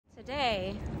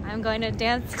Today, I'm going to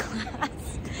dance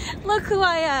class. Look who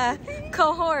I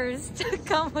coerced to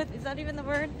come with. Is that even the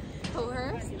word?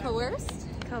 Coerced? Coerced?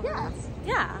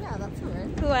 Yeah. Yeah, that's the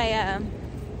word. Who I,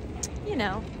 you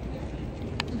know,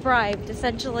 bribed,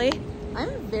 essentially. I'm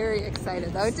very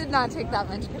excited, though. It did not take that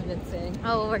much convincing.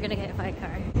 Oh, we're gonna get hit by a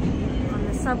car. On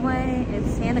the subway,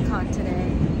 it's Santa today.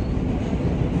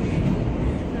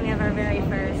 We have our very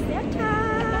first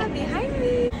Santa behind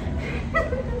me.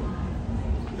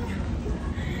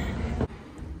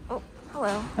 Oh,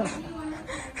 hello.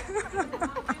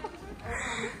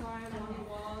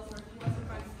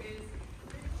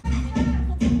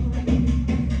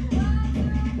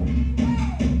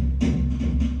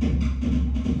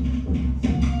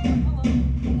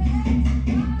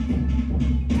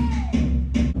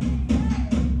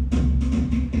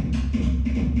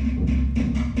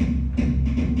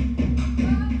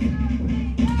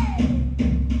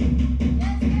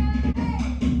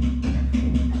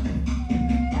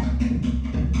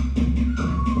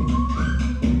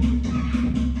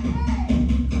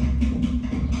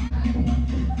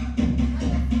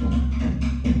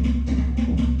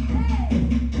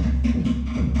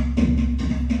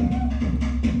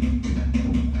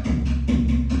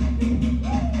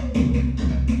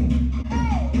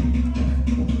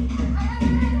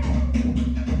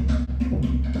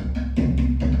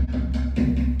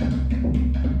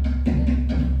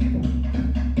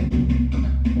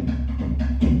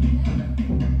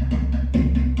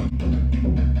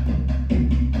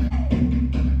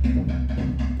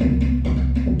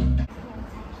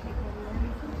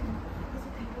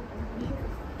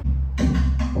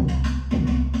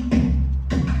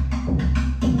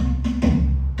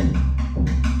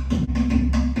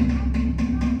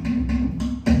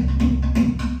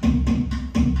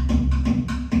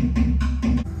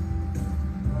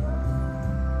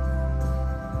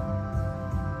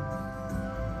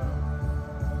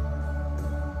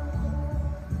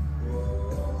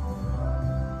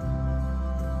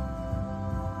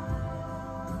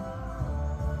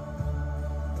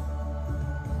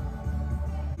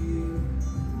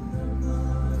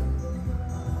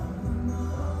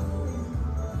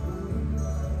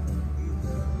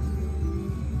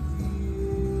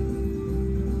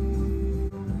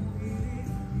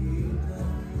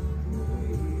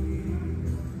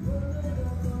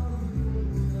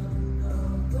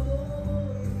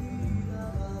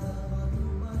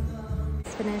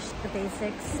 Finished the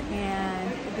basics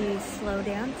and the slow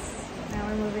dance. Now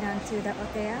we're moving on to the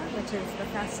otea, which is the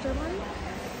faster one.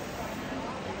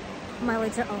 My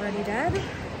legs are already dead.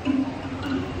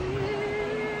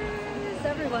 Here's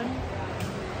everyone.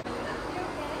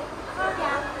 Oh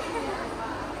yeah.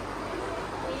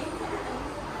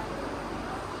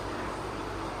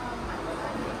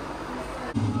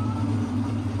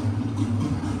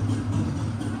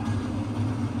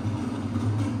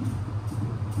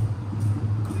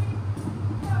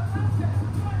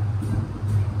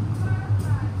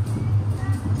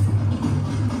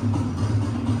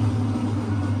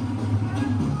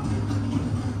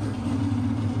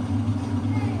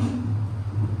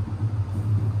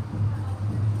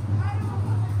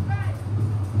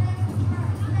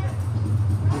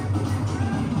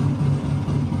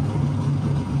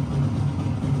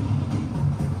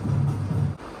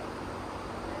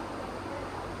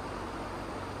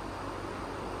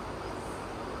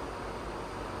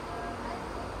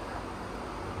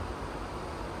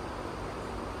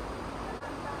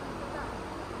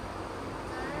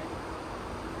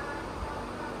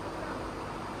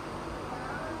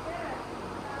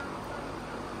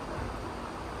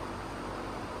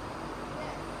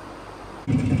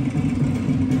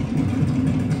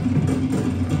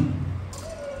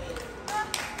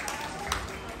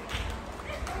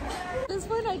 This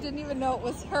one I didn't even know it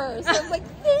was her, so I was like,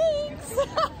 thanks!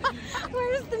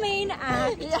 Where's the main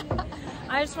act? Yeah.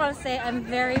 I just want to say I'm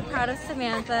very proud of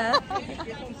Samantha.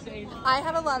 I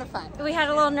had a lot of fun. We had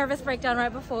a little nervous breakdown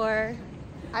right before.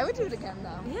 I would do it again,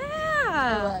 though. Yeah!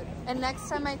 I would. And next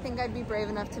time I think I'd be brave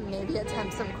enough to maybe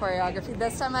attempt some choreography.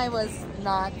 This time I was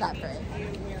not that brave.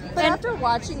 But after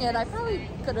watching it, I probably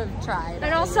could have tried.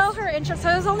 And also her intro, so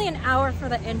it was only an hour for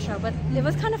the intro, but it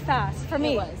was kind of fast for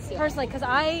me, yeah. personally, because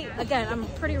I'm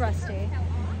pretty rusty.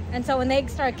 And so when they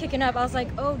started kicking up, I was like,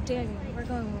 oh dang, we're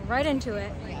going right into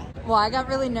it. Well, I got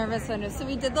really nervous when so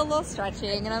we did the little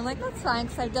stretching, and I'm like, that's fine,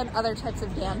 because I've done other types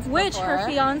of dance Which before. her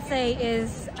fiance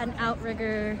is an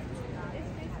outrigger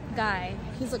guy.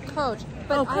 He's a coach,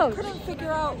 but coach. I couldn't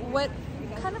figure out what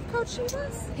kind of coach he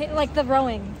was. Like the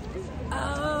rowing. Oh,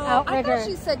 outrigger. I thought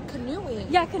she said canoeing.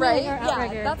 Yeah, canoeing right? or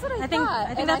outrigger. Yeah, that's what I think, thought.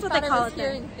 I think that's what they call it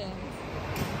there. Things.